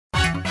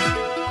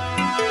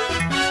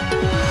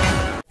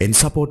in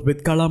support with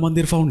Kala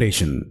Mandir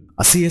Foundation,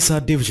 a CSR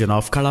division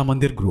of Kala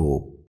Mandir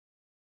Group.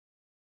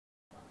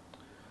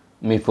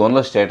 మీ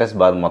ఫోన్లో status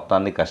bar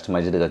మొత్తాన్ని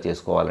కస్టమైజ్డ్గా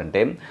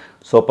చేసుకోవాలంటే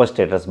super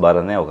status bar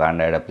అనే ఒక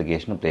Android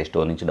application play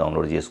store నుంచి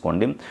download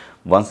చేసుకోండి.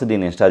 Once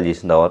దీన్ని ఇన్స్టాల్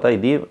చేసిన తర్వాత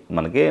ఇది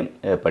మనకి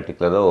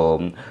పర్టికులర్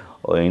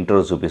ఇంట్రో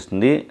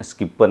చూపిస్తుంది.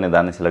 స్కిప్ అనే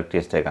దాన్ని సెలెక్ట్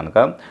చేస్తే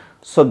కనుక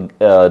సో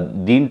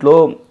దీంట్లో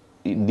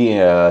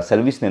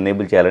సర్వీస్ని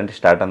ఎనేబుల్ చేయాలంటే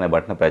స్టార్ట్ అనే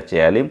బటన్ ప్రెస్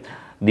చేయాలి.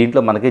 దీంట్లో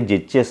మనకి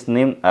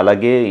జెడ్జెస్ని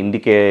అలాగే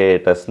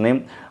ఇండికేటర్స్ని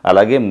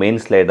అలాగే మెయిన్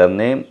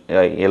స్లైడర్ని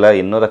ఇలా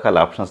ఎన్నో రకాల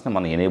ఆప్షన్స్ని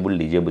మనం ఎనేబుల్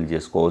డిజేబుల్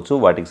చేసుకోవచ్చు.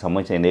 వాటికి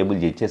సంబంధించిన ఎనేబుల్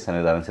జెడ్జెస్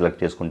అనే దాన్ని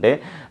సెలెక్ట్ చేసుకుంటే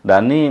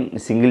దాన్ని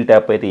సింగిల్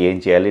ట్యాప్ అయితే ఏం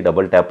చేయాలి,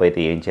 డబుల్ ట్యాప్ అయితే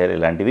ఏం చేయాలి,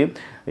 ఇలాంటివి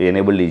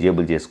ఎనేబుల్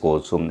డిజేబుల్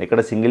చేసుకోవచ్చు. ఇక్కడ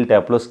సింగిల్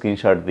ట్యాప్లో స్క్రీన్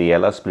షాట్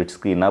తీయాలా, స్ప్లిట్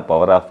స్క్రీనా,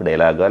 పవర్ ఆఫ్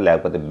ఎలాగా,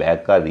 లేకపోతే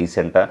బ్యాకా,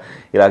 రీసెంటా,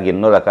 ఇలాగ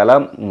ఎన్నో రకాల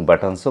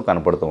బటన్స్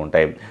కనపడుతూ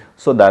ఉంటాయి.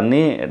 సో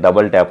దాన్ని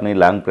డబుల్ ట్యాప్ని,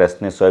 లాంగ్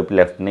ప్రెస్ని, స్వైప్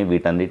లెఫ్ట్ని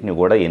వీటన్నిటిని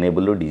కూడా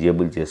ఎనేబుల్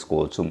డిజేబుల్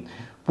చేసుకోవచ్చు.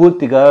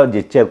 పూర్తిగా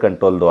జెస్చర్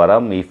కంట్రోల్ ద్వారా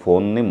మీ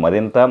ఫోన్ని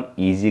మరింత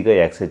ఈజీగా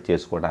యాక్సెస్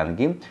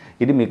చేసుకోవడానికి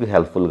ఇది మీకు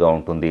హెల్ప్ఫుల్గా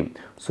ఉంటుంది.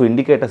 సో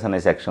ఇండికేటర్స్ అనే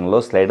సెక్షన్లో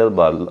స్లైడర్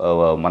బార్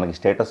మనకి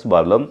స్టేటస్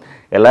బార్లో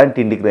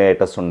ఎలాంటి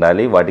ఇండికేటర్స్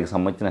ఉండాలి, వాటికి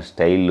సంబంధించిన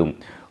స్టైల్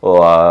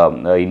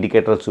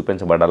ఇండికేటర్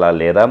చూపించబడాలా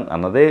లేదా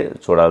అన్నదే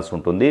చూడాల్సి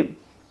ఉంటుంది.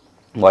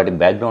 వాటి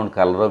బ్యాక్గ్రౌండ్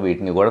కలర్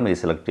వీటిని కూడా మీరు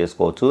సెలెక్ట్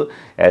చేసుకోవచ్చు.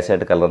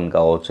 యాసెట్ కలర్ని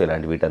కావచ్చు,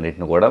 ఇలాంటి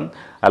వీటన్నిటిని కూడా.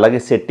 అలాగే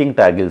సెట్టింగ్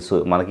టాగిల్స్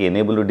మనకి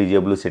ఎనేబుల్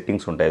డిజేబుల్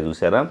సెట్టింగ్స్ ఉంటాయి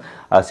చూసారా,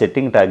 ఆ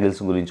సెట్టింగ్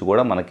టాగిల్స్ గురించి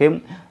కూడా మనకి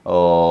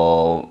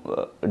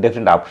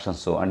డిఫరెంట్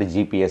ఆప్షన్స్ అంటే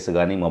జీపీఎస్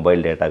కానీ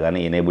మొబైల్ డేటా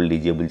కానీ ఎనేబుల్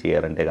డిజేబుల్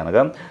చేయాలంటే కనుక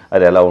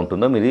అది ఎలా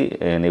ఉంటుందో మీరు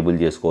ఎనేబుల్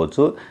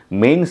చేసుకోవచ్చు.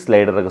 మెయిన్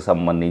స్లైడర్కి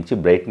సంబంధించి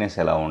బ్రైట్నెస్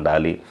ఎలా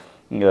ఉండాలి,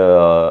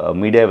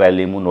 media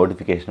volume,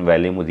 notification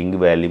volume, ring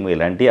volume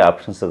ఇలాంటి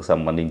ఆప్షన్స్కి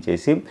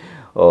సంబంధించేసి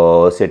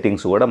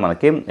సెట్టింగ్స్ కూడా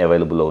మనకి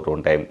అవైలబుల్ అవుతూ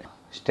ఉంటాయి.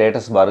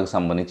 స్టేటస్ బార్కి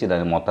సంబంధించి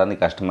దాని మొత్తాన్ని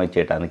కస్టమైజ్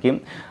చేయడానికి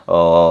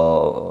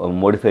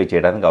మోడిఫై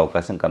చేయడానికి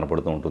అవకాశం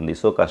కనపడుతూ ఉంటుంది.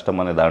 సో కస్టమ్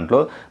అనే దాంట్లో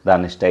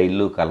దాని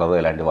స్టైల్, కలర్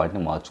ఇలాంటి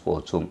వాటిని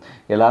మార్చుకోవచ్చు.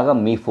 ఇలాగా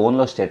మీ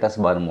ఫోన్లో స్టేటస్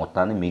బార్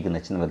మొత్తాన్ని మీకు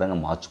నచ్చిన విధంగా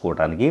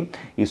మార్చుకోవడానికి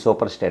ఈ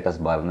సూపర్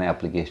స్టేటస్ బార్ అనే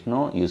అప్లికేషన్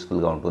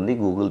యూస్ఫుల్గా ఉంటుంది.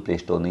 గూగుల్ ప్లే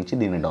స్టోర్ నుంచి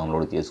దీన్ని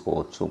డౌన్లోడ్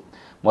చేసుకోవచ్చు.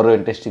 మరో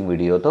ఇంట్రెస్టింగ్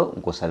వీడియోతో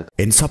ఇంకోసారి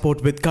in support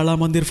with Kala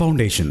Mandir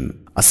Foundation,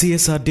 a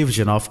CSR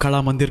division of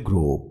Kala Mandir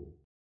Group.